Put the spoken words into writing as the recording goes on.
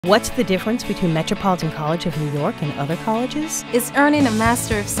What's the difference between Metropolitan College of New York and other colleges? It's earning a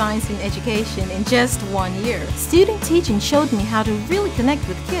Master of Science in Education in just 1 year. Student teaching showed me how to really connect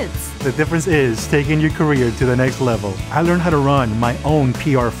with kids. The difference is taking your career to the next level. I learned how to run my own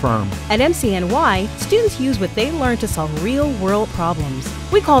PR firm. At MCNY, students use what they learn to solve real-world problems.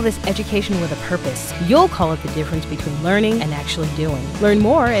 We call this education with a purpose. You'll call it the difference between learning and actually doing. Learn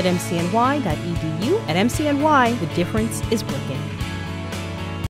more at mcny.edu. At MCNY, the difference is working.